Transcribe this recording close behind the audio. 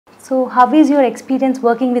So how is your experience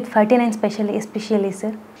working with Ferty9 especially,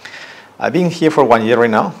 sir? I've been here for 1 year right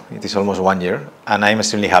now. It is almost 1 year, and I'm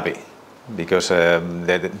extremely happy because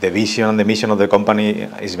the vision and the mission of the company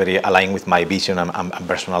is very aligned with my vision and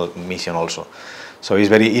personal mission also. So it's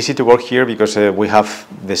very easy to work here because we have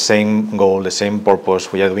the same goal, the same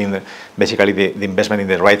purpose. We are doing basically the investment in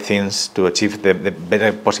the right things to achieve the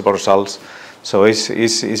better possible results. So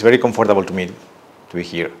it's very comfortable to me to be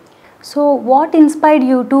here. So what inspired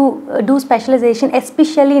you to do specialization,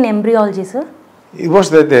 especially in embryology, sir? It was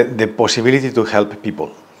the possibility to help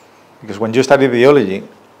people. Because when you study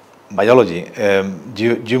biology,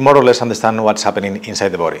 you more or less understand what's happening inside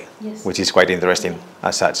the body, yes, which is quite interesting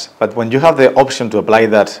as such. But when you have the option to apply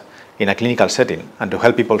that in a clinical setting and to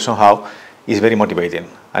help people somehow, it's very motivating.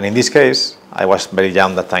 And in this case, I was very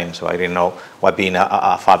young that time, so I didn't know what being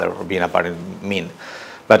a father or being a parent mean.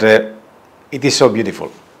 But it is so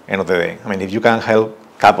beautiful, end of the day. I mean, if you can help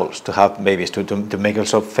couples to have babies, to make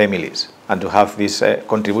also families, and to have this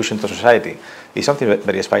contribution to society, is something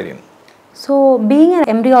very inspiring. So being an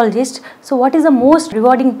embryologist, so what is the most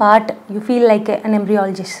rewarding part you feel like an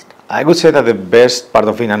embryologist? I would say that the best part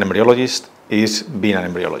of being an embryologist is being an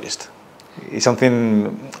embryologist. It's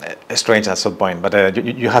something strange at some point, but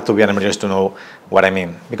you have to be an embryologist to know what I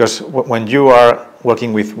mean. Because when you are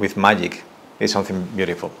working with magic, it's something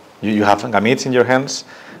beautiful. You have gametes in your hands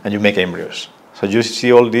and you make embryos. So you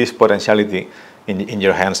see all this potentiality in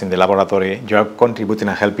your hands in the laboratory. You are contributing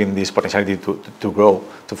and helping this potentiality to grow,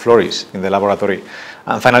 to flourish in the laboratory.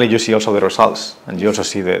 And finally, you see also the results. And you also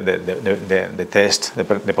see the test,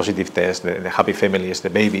 the positive test, the happy families, the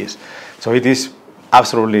babies. So it is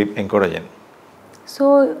absolutely encouraging.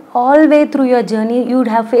 So all the way through your journey, you would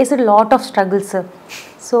have faced a lot of struggles, sir.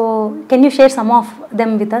 So can you share some of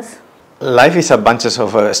them with us? Life is a bunch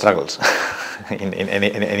of struggles. In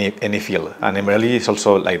any field, and embryology is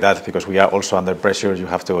also like that because we are also under pressure. You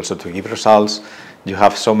have to also to give results. You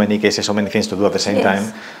have so many cases, so many things to do at the same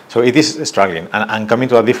time. So it is struggling, and coming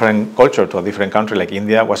to a different culture, to a different country like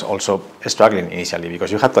India was also struggling initially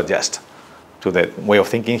because you have to adjust to the way of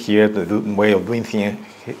thinking here, the way of doing things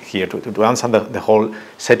here, to understand the whole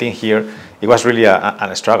setting here. It was really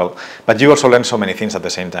a struggle, but you also learn so many things at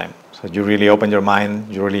the same time. So you really open your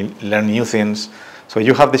mind, you really learn new things. So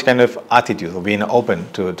you have this kind of attitude of being open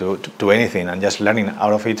to anything and just learning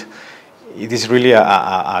out of it. It is really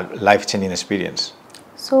a life-changing experience.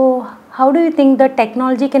 So how do you think the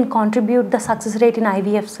technology can contribute the success rate in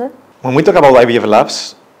IVF, sir? When we talk about IVF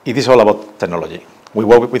labs, it is all about technology. We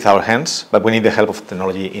work with our hands, but we need the help of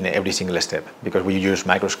technology in every single step because we use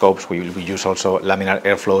microscopes. We use also laminar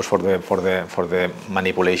airflows for the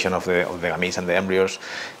manipulation of the gametes and the embryos.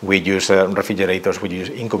 We use refrigerators. We use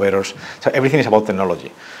incubators. So everything is about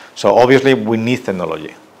technology. So obviously we need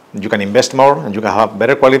technology. You can invest more and you can have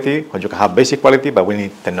better quality, or you can have basic quality, but we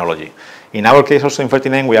need technology. In our case, also in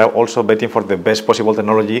Ferty9, we are also betting for the best possible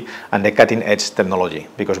technology and the cutting-edge technology,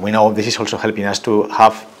 because we know this is also helping us to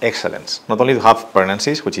have excellence. Not only to have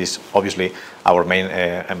pregnancies, which is obviously our main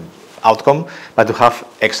outcome, but to have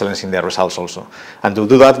excellence in the results also. And to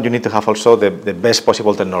do that, you need to have also the best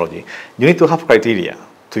possible technology. You need to have criteria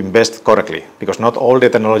to invest correctly, because not all the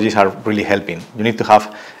technologies are really helping. You need to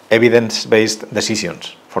have evidence-based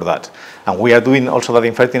decisions for that. And we are doing also that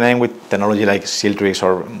in Ferty9 with technology like Siltrix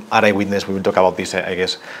or RI Witness. We will talk about this, I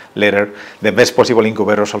guess, later. The best possible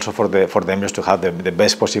incubators also for the embryos to have the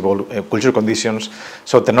best possible culture conditions.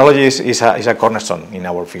 So technology is a cornerstone in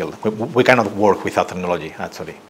our field. We cannot work without technology, actually.